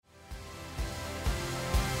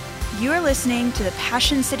You are listening to the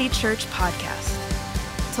Passion City Church podcast.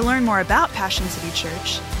 To learn more about Passion City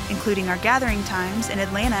Church, including our gathering times in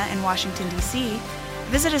Atlanta and Washington, D.C.,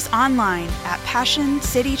 visit us online at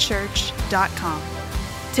passioncitychurch.com.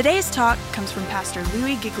 Today's talk comes from Pastor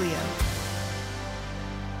Louis Giglio.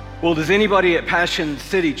 Well, does anybody at Passion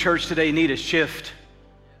City Church today need a shift?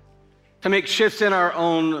 To make shifts in our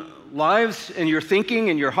own lives, in your thinking,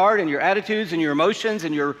 in your heart, in your attitudes, in your emotions,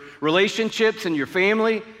 in your relationships, in your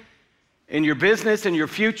family, in your business, in your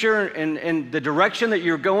future, in the direction that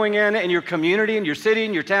you're going in your community, in your city,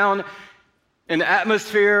 in your town, in the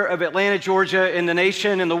atmosphere of Atlanta, Georgia, in the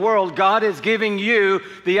nation, in the world? God is giving you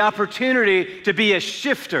the opportunity to be a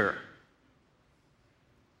shifter.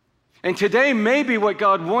 And today, maybe what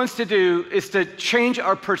God wants to do is to change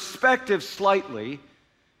our perspective slightly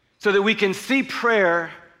so that we can see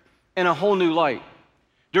prayer in a whole new light.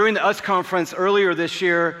 During the US conference earlier this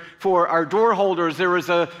year, for our door holders, there was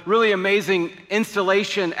a really amazing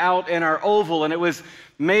installation out in our oval, and it was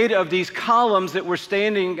made of these columns that were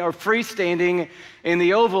standing or freestanding in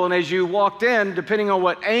the oval. And as you walked in, depending on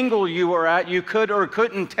what angle you were at, you could or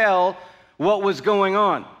couldn't tell what was going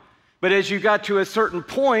on. But as you got to a certain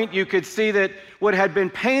point, you could see that what had been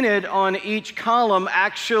painted on each column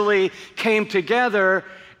actually came together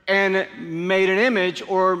and made an image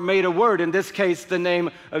or made a word, in this case, the name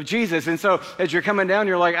of Jesus. And so as you're coming down,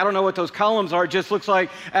 you're like, I don't know what those columns are. It just looks like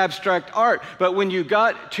abstract art. But when you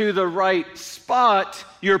got to the right spot,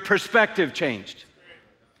 your perspective changed.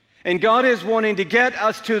 And God is wanting to get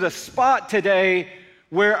us to the spot today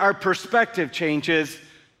where our perspective changes,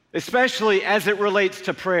 especially as it relates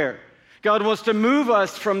to prayer. God wants to move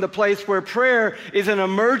us from the place where prayer is an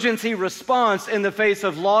emergency response in the face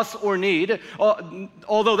of loss or need,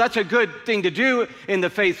 although that's a good thing to do in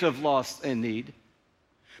the face of loss and need,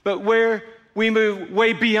 but where we move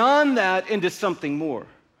way beyond that into something more.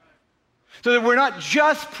 So that we're not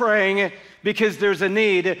just praying because there's a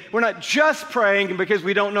need. We're not just praying because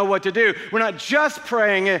we don't know what to do. We're not just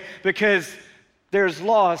praying because there's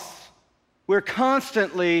loss. We're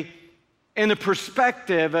constantly in the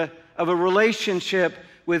perspective of a relationship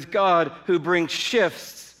with God who brings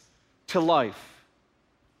shifts to life.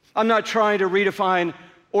 I'm not trying to redefine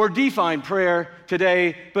or define prayer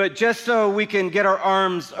today, but just so we can get our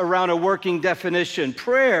arms around a working definition,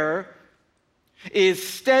 prayer is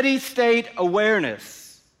steady state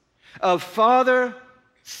awareness of Father,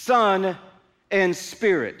 Son, and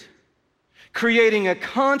Spirit, creating a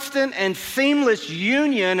constant and seamless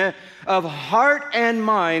union of heart and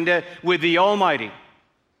mind with the Almighty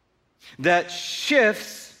that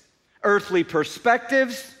shifts earthly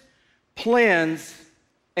perspectives, plans,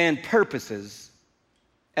 and purposes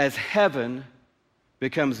as heaven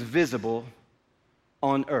becomes visible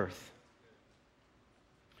on earth.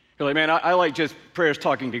 You're like, man, I like just prayers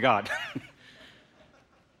talking to God.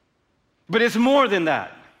 But it's more than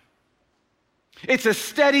that. It's a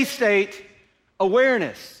steady state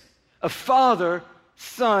awareness of Father,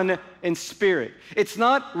 Son, and Spirit. It's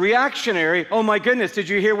not reactionary. Oh my goodness, did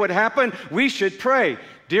you hear what happened? We should pray.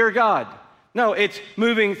 Dear God. No, it's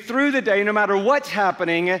moving through the day, no matter what's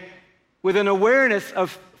happening, with an awareness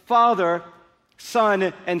of Father,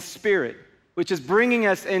 Son, and Spirit, which is bringing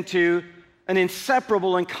us into an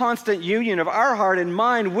inseparable and constant union of our heart and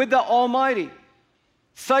mind with the Almighty,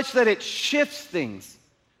 such that it shifts things,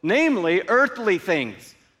 namely earthly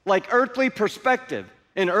things, like earthly perspective,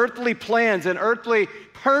 and earthly plans and earthly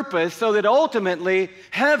purpose, so that ultimately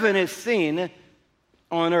heaven is seen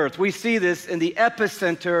on earth. We see this in the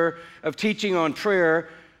epicenter of teaching on prayer,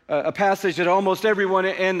 a passage that almost everyone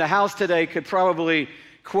in the house today could probably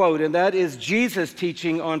quote, and that is Jesus'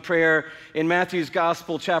 teaching on prayer in Matthew's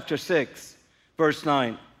Gospel, chapter 6, verse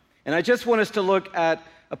 9. And I just want us to look at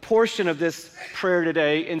a portion of this prayer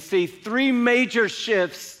today and see three major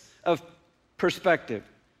shifts of perspective.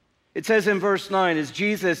 It says in verse 9, as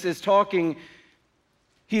Jesus is talking,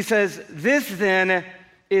 he says, "This then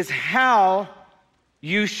is how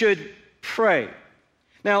you should pray."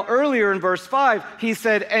 Now, earlier in verse 5, he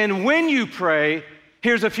said, "And when you pray,"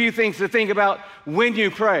 here's a few things to think about when you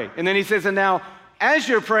pray. And then he says, "And now, as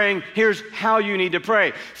you're praying, here's how you need to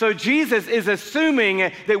pray." So Jesus is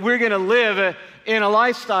assuming that we're going to live in a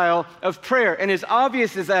lifestyle of prayer. And as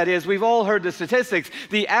obvious as that is, we've all heard the statistics.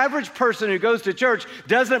 The average person who goes to church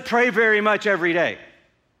doesn't pray very much every day.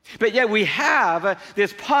 But yet we have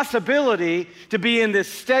this possibility to be in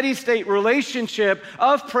this steady state relationship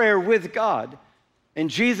of prayer with God. And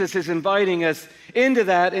Jesus is inviting us into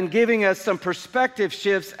that and giving us some perspective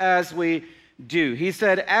shifts as we do. He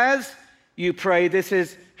said, as you pray, this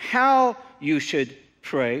is how you should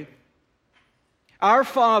pray. Our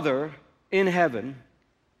Father in heaven,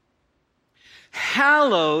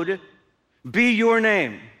 hallowed be your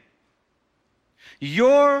name.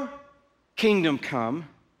 Your kingdom come,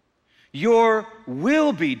 your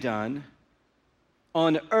will be done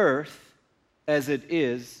on earth as it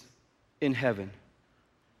is in heaven.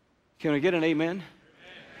 Can we get an amen? Amen.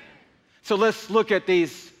 So let's look at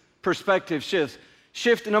these perspective shifts.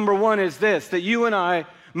 Shift number one is this, that you and I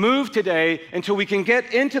move today until we can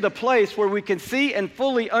get into the place where we can see and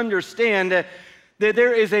fully understand that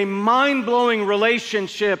there is a mind-blowing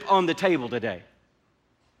relationship on the table today.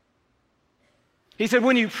 He said,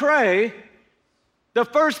 when you pray, the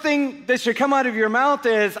first thing that should come out of your mouth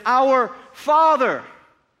is, our Father.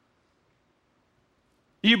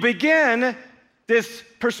 You begin this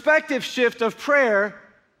perspective shift of prayer,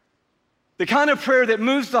 the kind of prayer that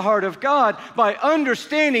moves the heart of God, by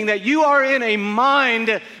understanding that you are in a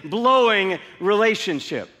mind-blowing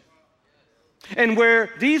relationship. And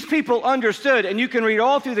where these people understood, and you can read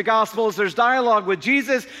all through the Gospels, there's dialogue with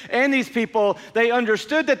Jesus and these people. They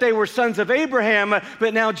understood that they were sons of Abraham,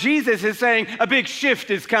 but now Jesus is saying a big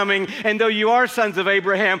shift is coming, and though you are sons of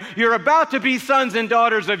Abraham, you're about to be sons and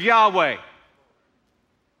daughters of Yahweh.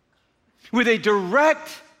 With a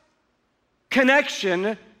direct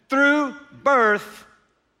connection through birth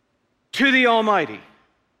to the Almighty.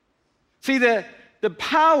 See, the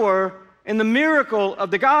power and the miracle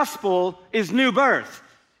of the gospel is new birth.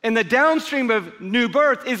 And the downstream of new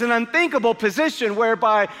birth is an unthinkable position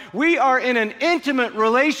whereby we are in an intimate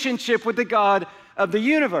relationship with the God of the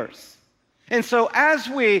universe. And so as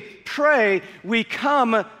we pray, we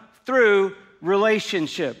come through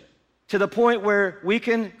relationship to the point where we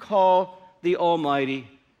can call the Almighty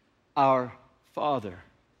our Father.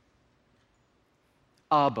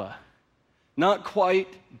 Abba. Not quite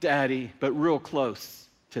daddy, but real close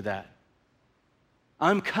to that.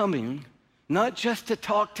 I'm coming not just to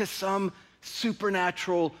talk to some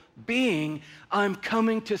supernatural being, I'm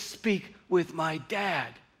coming to speak with my dad.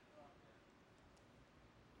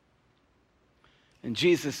 And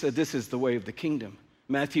Jesus said, this is the way of the kingdom.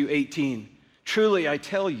 Matthew 18, truly I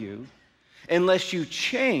tell you, unless you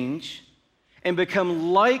change and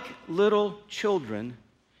become like little children,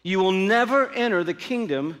 you will never enter the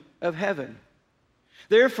kingdom of heaven.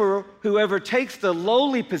 Therefore, whoever takes the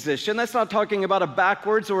lowly position, that's not talking about a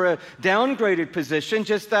backwards or a downgraded position,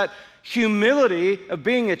 just that humility of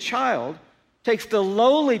being a child, takes the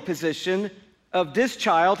lowly position of this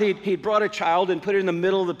child, he brought a child and put it in the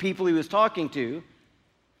middle of the people he was talking to,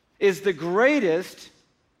 is the greatest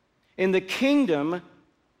in the kingdom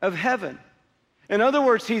of heaven. In other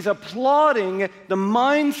words, he's applauding the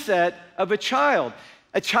mindset of a child.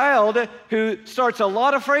 A child who starts a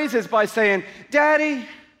lot of phrases by saying, Daddy,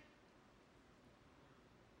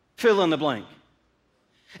 fill in the blank.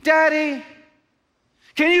 Daddy,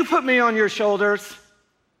 can you put me on your shoulders?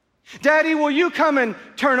 Daddy, will you come and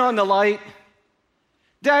turn on the light?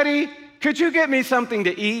 Daddy, could you get me something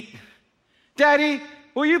to eat? Daddy,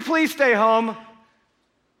 will you please stay home?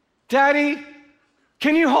 Daddy,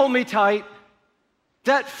 can you hold me tight?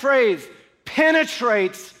 That phrase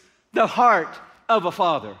penetrates the heart of a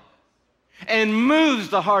father and moves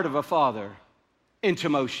the heart of a father into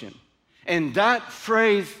motion. And that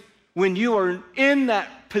phrase, when you are in that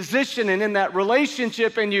position and in that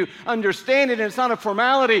relationship and you understand it, and it's not a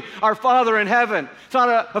formality, our Father in heaven. It's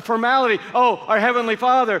not a formality, oh, our Heavenly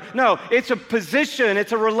Father. No, it's a position,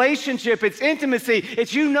 it's a relationship, it's intimacy.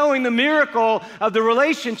 It's you knowing the miracle of the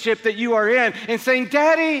relationship that you are in and saying,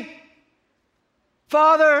 Daddy,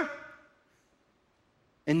 Father,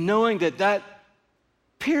 and knowing that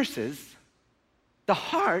pierces the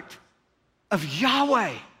heart of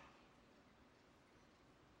Yahweh.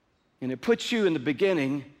 And it puts you in the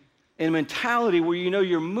beginning in a mentality where you know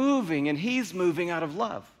you're moving, and he's moving out of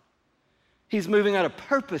love. He's moving out of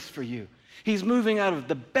purpose for you. He's moving out of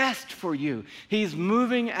the best for you. He's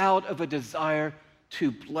moving out of a desire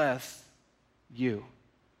to bless you.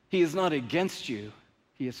 He is not against you.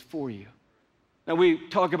 He is for you. Now, we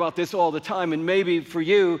talk about this all the time, and maybe for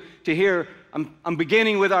you to hear, I'm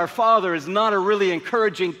beginning with our Father is not a really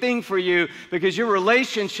encouraging thing for you, because your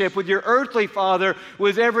relationship with your earthly father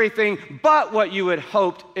was everything but what you had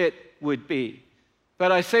hoped it would be.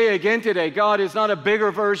 But I say again today, God is not a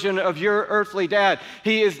bigger version of your earthly dad.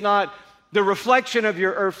 He is not the reflection of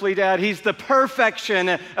your earthly dad. He's the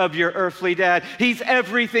perfection of your earthly dad. He's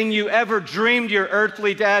everything you ever dreamed your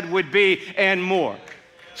earthly dad would be and more.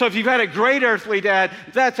 So if you've had a great earthly dad,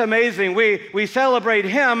 that's amazing. We celebrate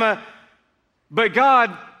him, but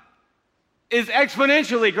God is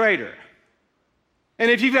exponentially greater. And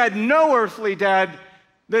if you've had no earthly dad,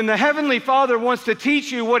 then the Heavenly Father wants to teach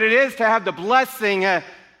you what it is to have the blessing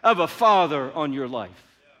of a father on your life.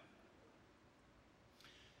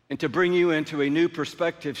 and to bring you into a new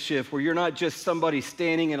perspective shift where you're not just somebody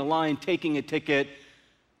standing in a line, taking a ticket,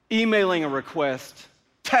 emailing a request,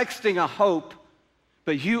 texting a hope,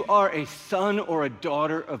 but you are a son or a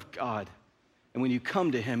daughter of God. And when you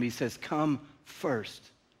come to him, he says, come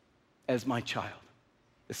first as my child.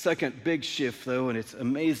 The second big shift, though, and it's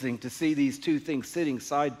amazing to see these two things sitting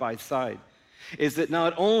side by side, is that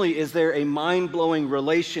not only is there a mind-blowing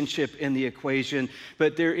relationship in the equation,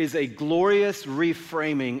 but there is a glorious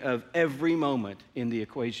reframing of every moment in the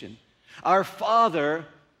equation. Our Father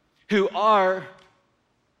who are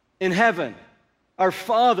in heaven, our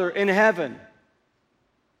Father in heaven,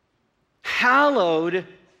 hallowed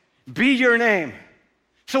be your name.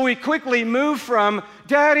 So we quickly move from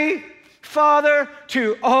Daddy, Father,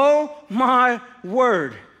 to oh my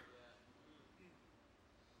word.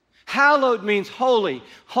 Hallowed means holy.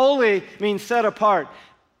 Holy means set apart.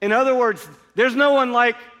 In other words, there's no one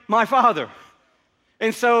like my Father.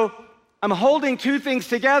 And so I'm holding two things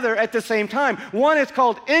together at the same time. One is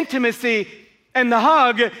called intimacy and the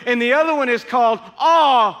hug, and the other one is called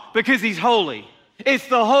awe because he's holy. It's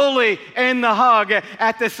the holy and the hug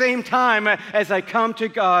at the same time as I come to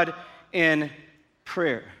God in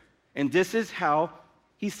prayer. And this is how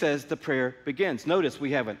he says the prayer begins. Notice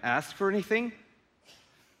we haven't asked for anything.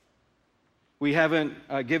 We haven't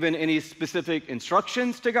given any specific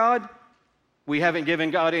instructions to God. We haven't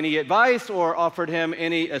given God any advice or offered him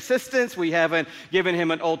any assistance. We haven't given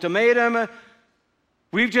him an ultimatum.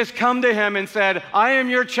 We've just come to him and said, I am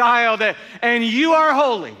your child and you are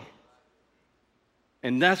holy.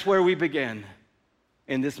 And that's where we begin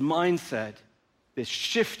in this mindset, this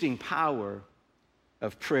shifting power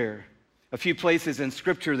of prayer. A few places in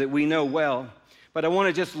Scripture that we know well, but I want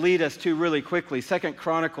to just lead us to really quickly. 2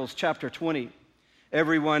 Chronicles chapter 20.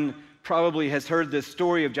 Everyone probably has heard this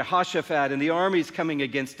story of Jehoshaphat and the armies coming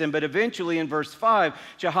against him, but eventually in verse 5,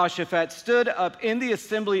 Jehoshaphat stood up in the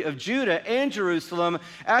assembly of Judah and Jerusalem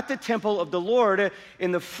at the temple of the Lord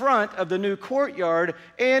in the front of the new courtyard,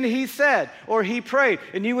 and he said, or he prayed,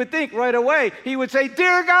 and you would think right away, he would say,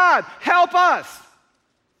 Dear God, help us.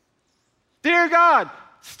 Dear God,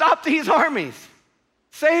 stop these armies.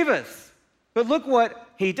 Save us. But look what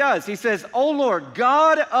he does. He says, O Lord,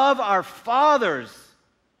 God of our fathers,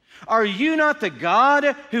 are you not the God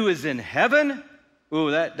who is in heaven?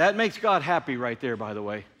 Ooh, that makes God happy right there, by the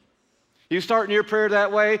way. You start in your prayer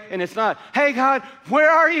that way, and it's not, hey, God,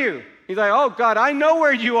 where are you? He's like, oh, God, I know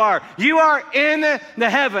where you are. You are in the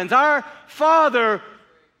heavens. Our Father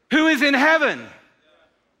who is in heaven.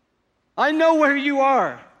 I know where you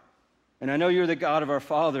are. And I know you're the God of our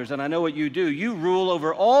fathers, and I know what you do. You rule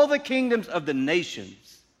over all the kingdoms of the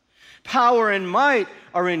nations. Power and might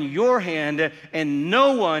are in your hand, and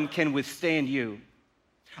no one can withstand you.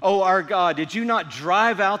 Oh, our God, did you not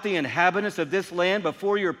drive out the inhabitants of this land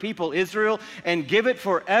before your people Israel and give it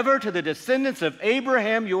forever to the descendants of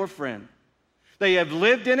Abraham, your friend? They have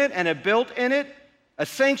lived in it and have built in it a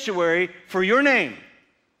sanctuary for your name,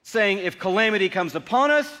 saying, if calamity comes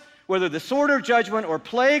upon us, whether the sword or judgment or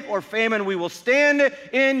plague or famine, we will stand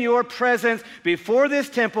in your presence before this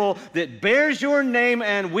temple that bears your name,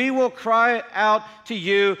 and we will cry out to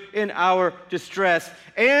you in our distress.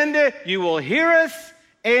 And you will hear us,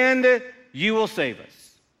 and you will save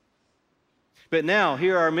us. But now,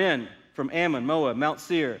 here are men from Ammon, Moab, Mount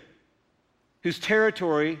Seir, whose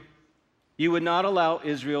territory you would not allow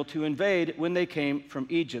Israel to invade when they came from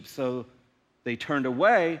Egypt. So they turned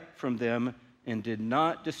away from them and did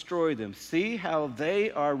not destroy them. See how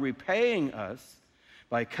they are repaying us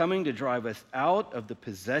by coming to drive us out of the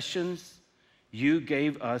possessions you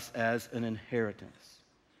gave us as an inheritance.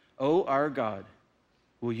 O our God,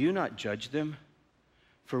 will you not judge them?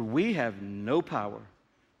 For we have no power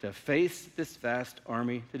to face this vast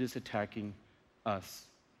army that is attacking us.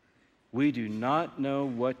 We do not know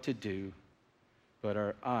what to do, but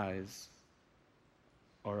our eyes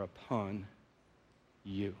are upon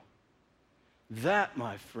you. That,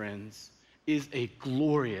 my friends, is a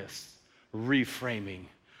glorious reframing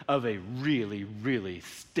of a really, really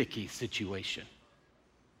sticky situation.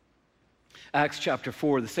 Acts chapter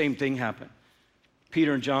 4, the same thing happened.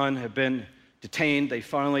 Peter and John have been detained. They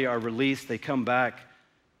finally are released. They come back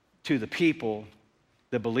to the people,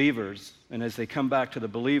 the believers. And as they come back to the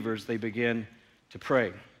believers, they begin to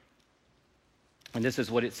pray. And this is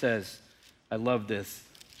what it says. I love this.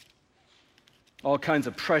 All kinds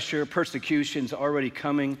of pressure, persecutions already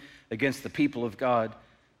coming against the people of God.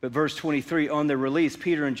 But verse 23, on their release,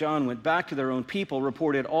 Peter and John went back to their own people,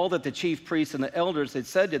 reported all that the chief priests and the elders had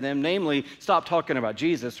said to them, namely, stop talking about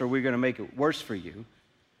Jesus or we're going to make it worse for you.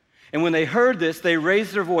 And when they heard this, they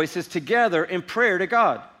raised their voices together in prayer to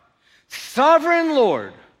God. Sovereign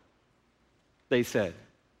Lord, they said.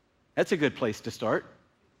 That's a good place to start.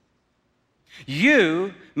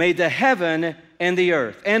 You made the heaven and the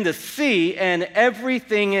earth and the sea and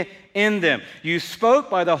everything in them. You spoke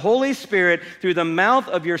by the Holy Spirit through the mouth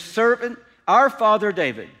of your servant, our father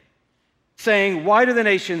David, saying, why do the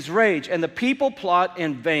nations rage and the people plot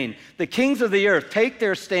in vain? The kings of the earth take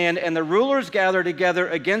their stand and the rulers gather together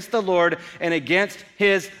against the Lord and against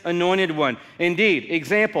his anointed one. Indeed,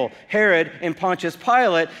 example, Herod and Pontius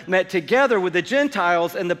Pilate met together with the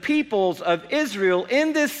Gentiles and the peoples of Israel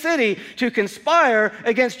in this city to conspire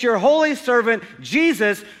against your holy servant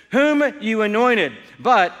Jesus, whom you anointed.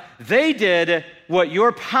 But they did what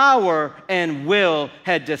your power and will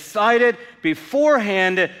had decided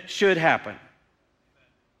beforehand should happen.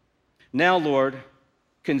 Now, Lord,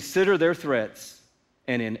 consider their threats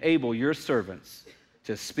and enable your servants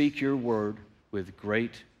to speak your word with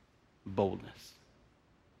great boldness.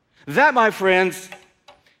 That, my friends,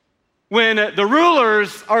 when the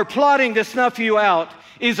rulers are plotting to snuff you out,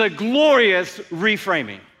 is a glorious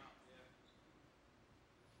reframing.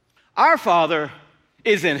 Our Father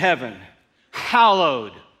is in heaven.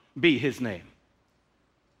 Hallowed be his name.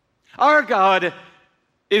 Our God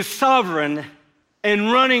is sovereign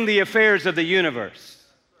and running the affairs of the universe.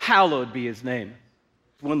 Hallowed be his name.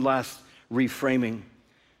 One last reframing.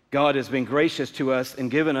 God has been gracious to us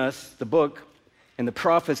and given us the book and the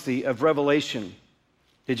prophecy of Revelation.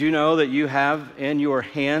 Did you know that you have in your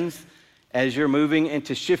hands, as you're moving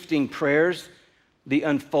into shifting prayers, the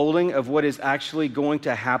unfolding of what is actually going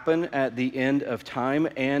to happen at the end of time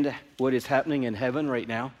and what is happening in heaven right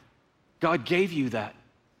now? God gave you that.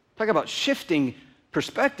 Talk about shifting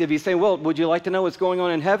perspective. He's saying, well, would you like to know what's going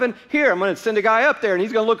on in heaven? Here, I'm going to send a guy up there, and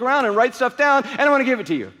he's going to look around and write stuff down, and I'm going to give it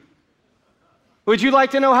to you. Would you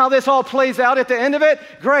like to know how this all plays out at the end of it?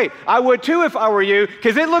 Great. I would too if I were you,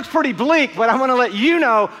 because it looks pretty bleak, but I'm going to let you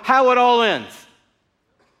know how it all ends.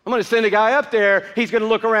 I'm going to send a guy up there, he's going to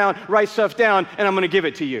look around, write stuff down, and I'm going to give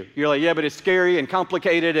it to you. You're like, yeah, but it's scary and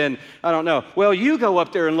complicated and I don't know. Well, you go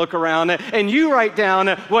up there and look around and you write down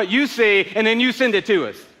what you see and then you send it to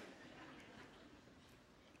us.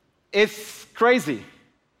 It's crazy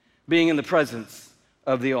being in the presence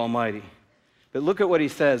of the Almighty. But look at what he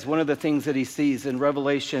says. One of the things that he sees in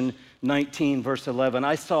Revelation 19, verse 11,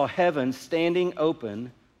 I saw heaven standing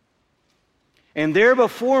open, and there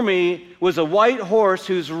before me was a white horse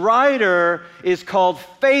whose rider is called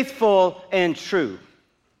Faithful and True.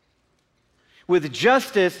 With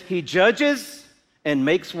justice he judges and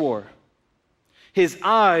makes war. His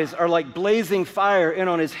eyes are like blazing fire, and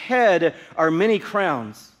on his head are many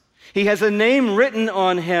crowns. He has a name written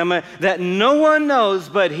on him that no one knows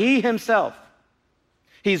but he himself.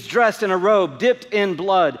 He's dressed in a robe dipped in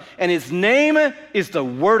blood, and his name is the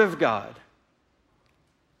Word of God.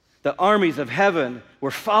 The armies of heaven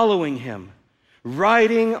were following him,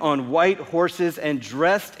 riding on white horses and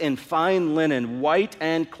dressed in fine linen, white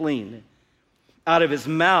and clean. Out of his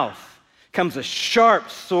mouth comes a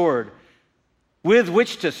sharp sword with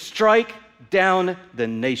which to strike down the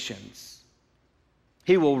nations.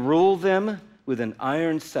 He will rule them with an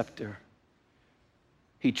iron scepter.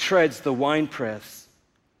 He treads the winepress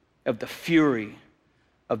of the fury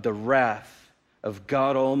of the wrath of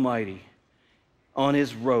God Almighty. On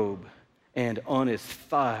his robe and on his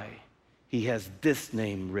thigh, he has this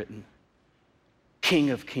name written: King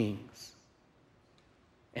of Kings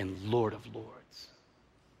and Lord of Lords.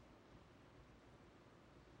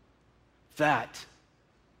 That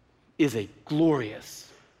is a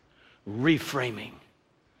glorious reframing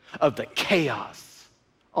of the chaos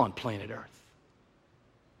on planet Earth.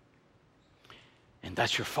 And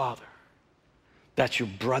that's your Father. That's your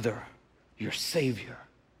brother, your Savior.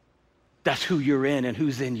 That's who you're in and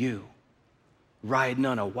who's in you. Riding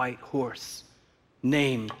on a white horse,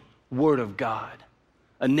 named Word of God,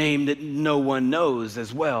 a name that no one knows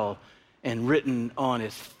as well, and written on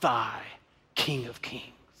his thigh, King of Kings,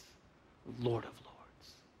 Lord of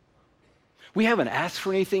Lords. We haven't asked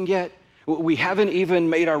for anything yet. We haven't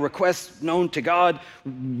even made our requests known to God.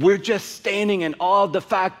 We're just standing in awe of the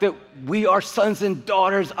fact that we are sons and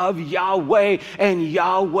daughters of Yahweh, and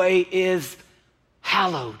Yahweh is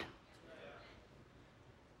hallowed.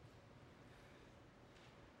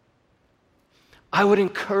 I would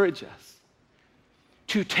encourage us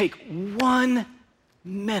to take 1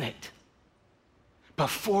 minute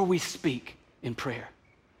before we speak in prayer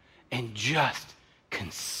and just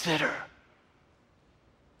consider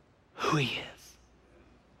who he is.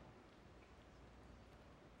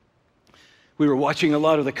 We were watching a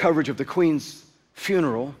lot of the coverage of the Queen's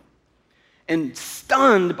funeral and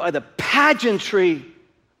stunned by the pageantry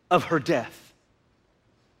of her death.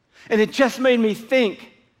 And it just made me think,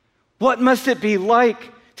 What must it be like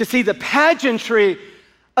to see the pageantry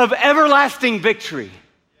of everlasting victory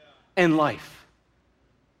and life?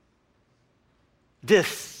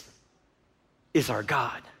 This is our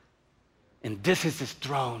God, and this is his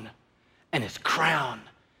throne and his crown.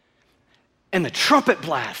 And the trumpet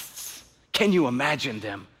blasts, can you imagine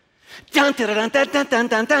them? And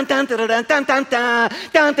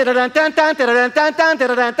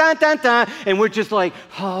we're just like,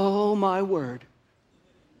 oh my word.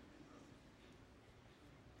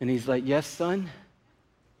 And he's like, yes, son.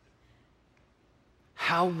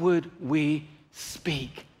 How would we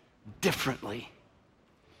speak differently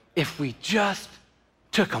if we just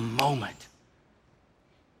took a moment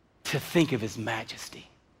to think of his majesty?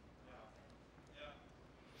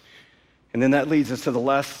 And then that leads us to the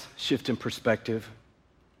last shift in perspective.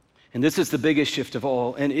 And this is the biggest shift of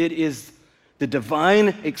all, and it is the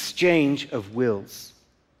divine exchange of wills.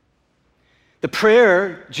 The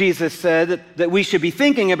prayer, Jesus said, that we should be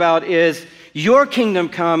thinking about is, your kingdom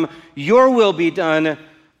come, your will be done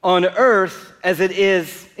on earth as it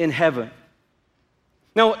is in heaven.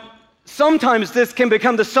 Now, sometimes this can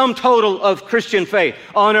become the sum total of Christian faith,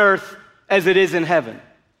 on earth as it is in heaven.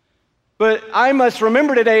 But I must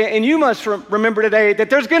remember today, and you must remember today,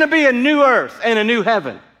 that there's going to be a new earth and a new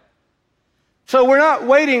heaven. So we're not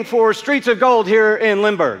waiting for streets of gold here in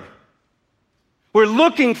Lindbergh. We're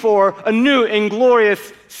looking for a new and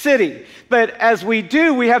glorious city. But as we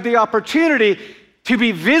do, we have the opportunity to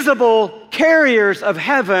be visible carriers of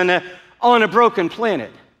heaven on a broken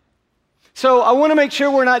planet. So I want to make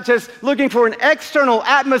sure we're not just looking for an external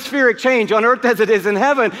atmospheric change on earth as it is in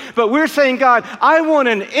heaven, but we're saying, God, I want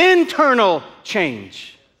an internal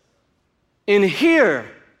change in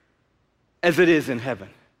here as it is in heaven.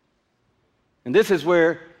 And this is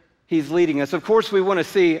where he's leading us. Of course, we want to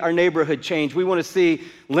see our neighborhood change. We want to see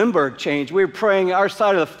Lindbergh change. We're praying our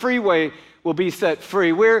side of the freeway will be set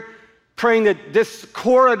free. We're praying that this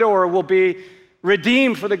corridor will be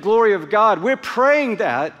redeemed for the glory of God. We're praying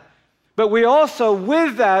that. But we also,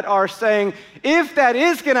 with that, are saying, if that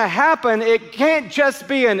is going to happen, it can't just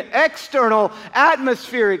be an external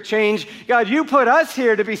atmospheric change. God, you put us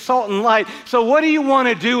here to be salt and light, so what do you want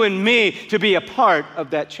to do in me to be a part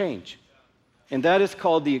of that change? And that is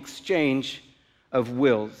called the exchange of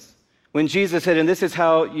wills. When Jesus said, and this is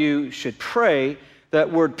how you should pray,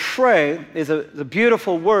 that word pray is a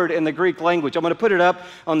beautiful word in the Greek language. I'm going to put it up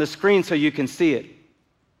on the screen so you can see it.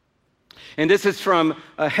 And this is from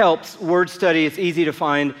Help's word study. It's easy to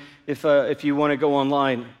find if you want to go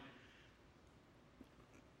online.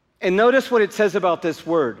 And notice what it says about this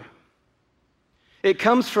word. It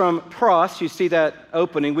comes from pros, you see that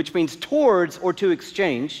opening, which means towards or to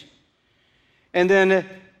exchange. And then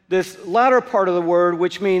this latter part of the word,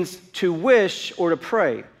 which means to wish or to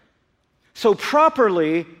pray. So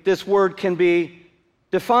properly, this word can be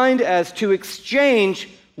defined as to exchange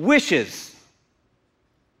wishes.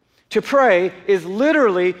 To pray is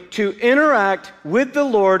literally to interact with the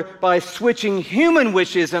Lord by switching human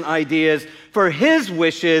wishes and ideas for his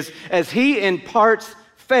wishes as he imparts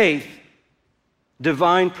faith,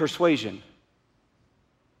 divine persuasion.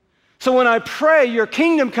 So when I pray, your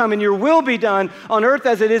kingdom come and your will be done on earth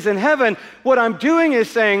as it is in heaven, what I'm doing is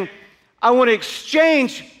saying, I want to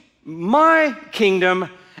exchange my kingdom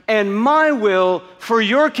and my will for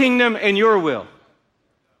your kingdom and your will.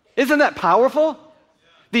 Isn't that powerful?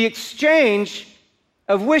 The exchange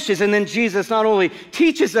of wishes. And then Jesus not only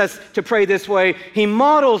teaches us to pray this way, he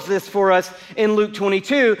models this for us in Luke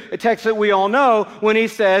 22, a text that we all know, when he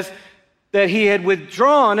says that he had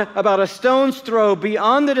withdrawn about a stone's throw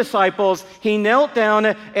beyond the disciples. He knelt down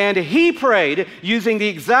and he prayed using the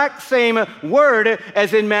exact same word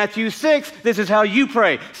as in Matthew 6. This is how you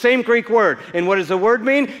pray. Same Greek word. And what does the word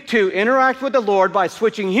mean? To interact with the Lord by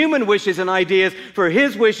switching human wishes and ideas for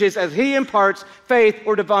his wishes as he imparts faith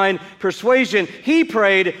or divine persuasion. He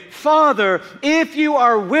prayed, Father, if you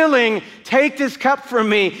are willing, take this cup from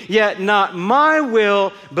me, yet not my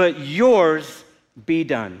will, but yours be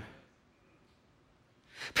done.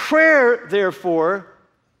 Prayer, therefore,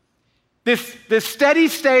 this steady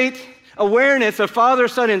state awareness of Father,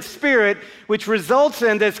 Son, and Spirit, which results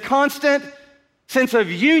in this constant sense of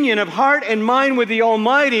union of heart and mind with the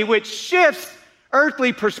Almighty, which shifts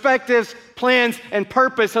earthly perspectives, plans, and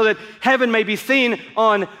purpose so that heaven may be seen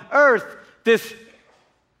on earth. This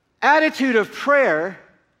attitude of prayer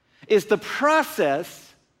is the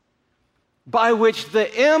process by which the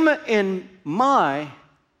M in my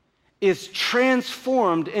is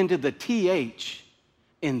transformed into the TH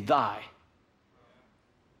in thy.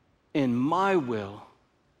 And my will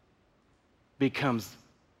becomes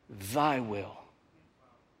thy will.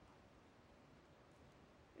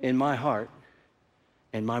 in my heart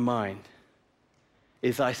and my mind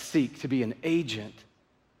is I seek to be an agent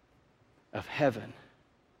of heaven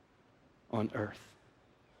on earth.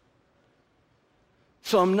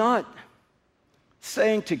 So I'm not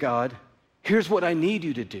saying to God, here's what I need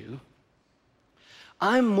you to do.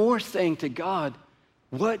 I'm more saying to God,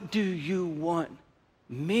 what do you want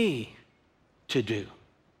me to do?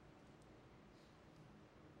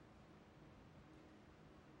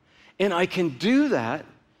 And I can do that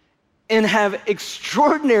and have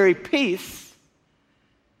extraordinary peace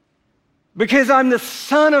because I'm the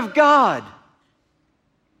son of God.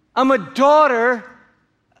 I'm a daughter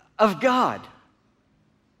of God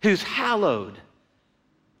who's hallowed.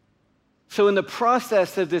 So in the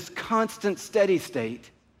process of this constant steady state,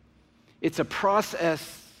 it's a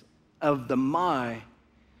process of the my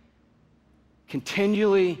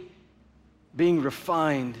continually being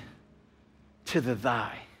refined to the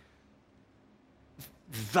thy.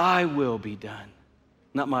 Thy will be done,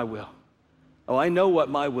 not my will. Oh, I know what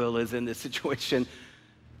my will is in this situation,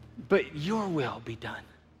 but your will be done.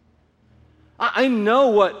 I know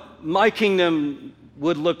what my kingdom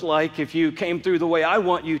would look like if you came through the way I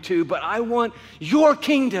want you to, but I want your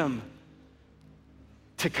kingdom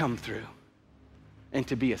to come through and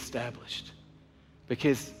to be established.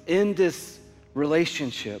 Because in this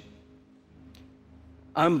relationship,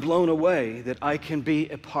 I'm blown away that I can be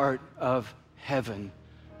a part of heaven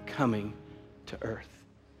coming to earth.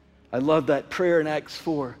 I love that prayer in Acts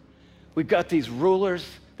 4. We've got these rulers,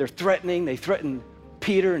 they're threatening, they threaten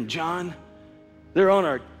Peter and John. They're on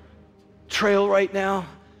our trail right now.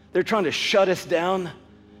 They're trying to shut us down.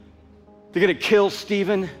 They're going to kill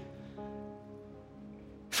Stephen.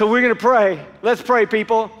 So we're going to pray. Let's pray,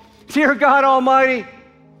 people. Dear God Almighty,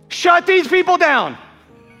 shut these people down.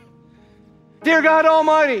 Dear God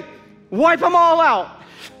Almighty, wipe them all out.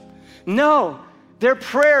 No, their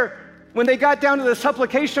prayer, when they got down to the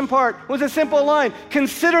supplication part, was a simple line.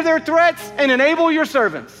 Consider their threats and enable your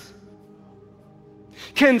servants.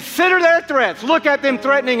 Consider their threats. Look at them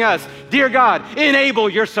threatening us. Dear God, enable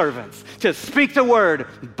your servants to speak the word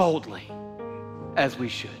boldly as we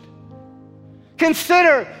should.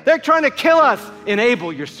 Consider they're trying to kill us.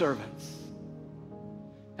 Enable your servants.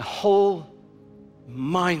 The whole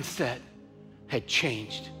mindset had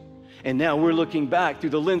changed. And now we're looking back through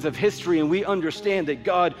the lens of history and we understand that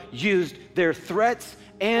God used their threats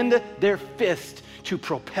and their fist to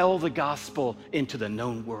propel the gospel into the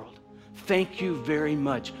known world. Thank you very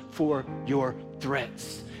much for your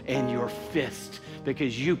threats and your fist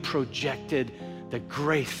because you projected the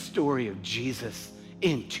grace story of Jesus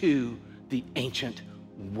into the ancient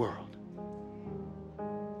world.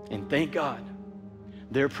 And thank God,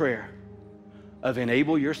 their prayer of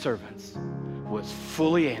enable your servants was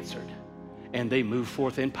fully answered, and they moved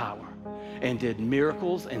forth in power and did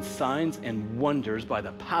miracles and signs and wonders by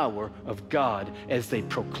the power of God as they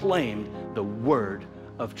proclaimed the word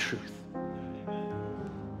of truth.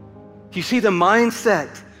 You see, the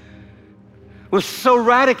mindset was so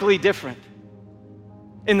radically different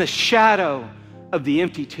in the shadow of the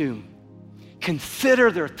empty tomb.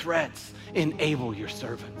 Consider their threats, enable your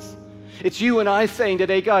servants. It's you and I saying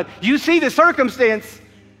today, God, you see the circumstance,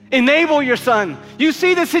 enable your son. You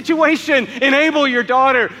see the situation, enable your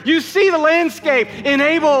daughter. You see the landscape,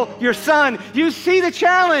 enable your son. You see the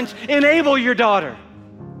challenge, enable your daughter.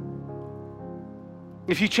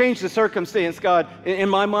 If you change the circumstance, God, in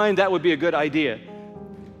my mind, that would be a good idea.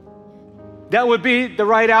 That would be the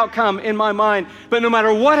right outcome in my mind. But no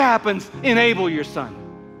matter what happens, enable your son.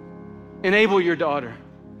 Enable your daughter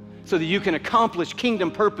so that you can accomplish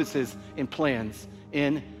kingdom purposes and plans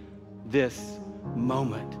in this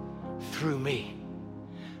moment through me.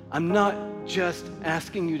 I'm not just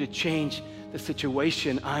asking you to change the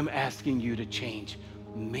situation, I'm asking you to change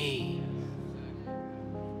me.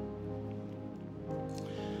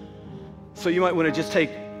 So you might want to just take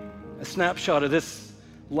a snapshot of this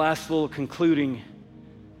last little concluding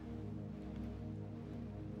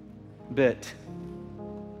bit.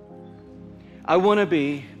 I want to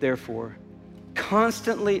be, therefore,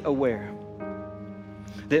 constantly aware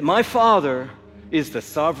that my Father is the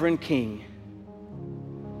sovereign King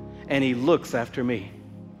and He looks after me.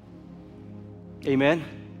 Amen?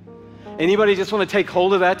 Anybody just want to take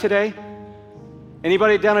hold of that today?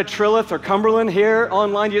 Anybody down at Trilith or Cumberland here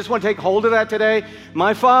online, you just want to take hold of that today?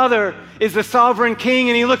 My Father is the sovereign King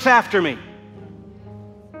and He looks after me.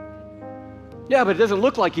 Yeah, but it doesn't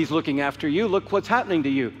look like He's looking after you. Look what's happening to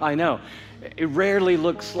you. I know. It rarely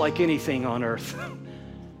looks like anything on earth.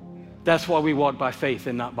 That's why we walk by faith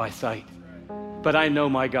and not by sight. But I know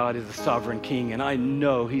my God is a sovereign King, and I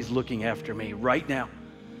know He's looking after me right now.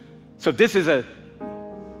 So this is a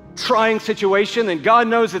trying situation, then God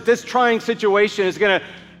knows that this trying situation is going to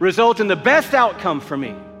result in the best outcome for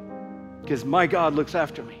me because my God looks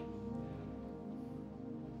after me.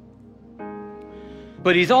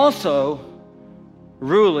 But he's also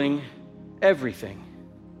ruling everything.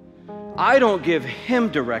 I don't give him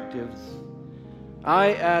directives.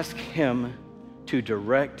 I ask him to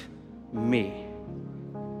direct me.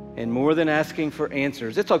 And more than asking for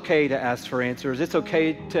answers, it's okay to ask for answers. It's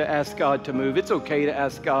okay to ask God to move. It's okay to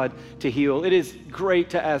ask God to heal. It is great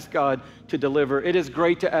to ask God to deliver. It is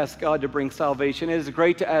great to ask God to bring salvation. It is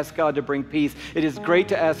great to ask God to bring peace. It is great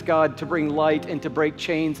to ask God to bring light and to break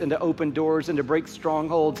chains and to open doors and to break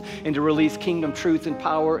strongholds and to release kingdom truth and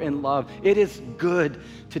power and love. It is good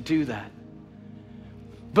to do that.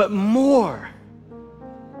 But more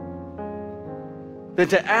than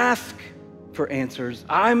to ask for answers,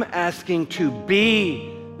 I'm asking to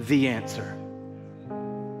be the answer.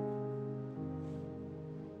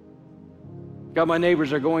 God, my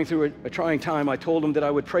neighbors are going through a trying time. I told them that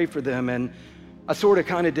I would pray for them, and I sort of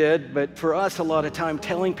kind of did, but for us, a lot of time,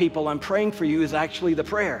 telling people I'm praying for you is actually the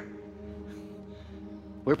prayer.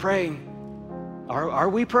 We're praying. Are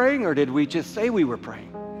we praying, or did we just say we were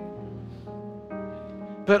praying?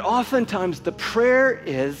 But oftentimes, the prayer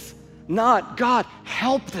is not, God,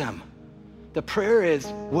 help them. The prayer is,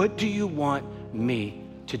 what do you want me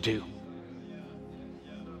to do?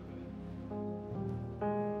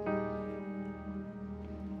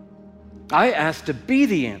 I ask to be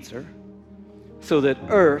the answer so that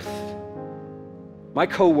earth, my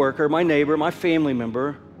coworker, my neighbor, my family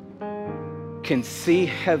member, can see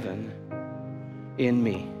heaven in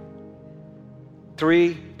me.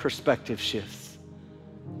 3 perspective shifts.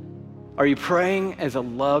 Are you praying as a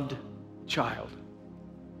loved child?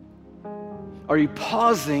 Are you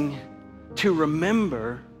pausing to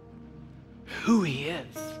remember who he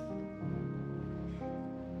is?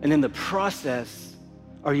 And in the process,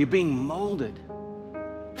 are you being molded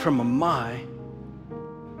from a my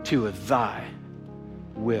to a thy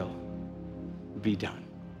will be done?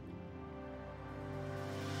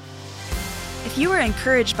 If you were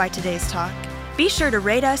encouraged by today's talk, be sure to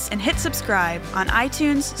rate us and hit subscribe on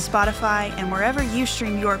iTunes, Spotify, and wherever you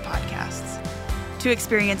stream your podcasts. To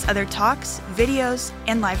experience other talks, videos,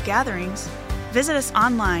 and live gatherings, visit us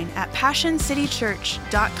online at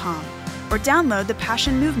PassionCityChurch.com or download the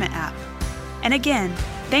Passion Movement app. And again,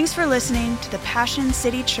 thanks for listening to the Passion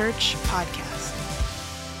City Church podcast.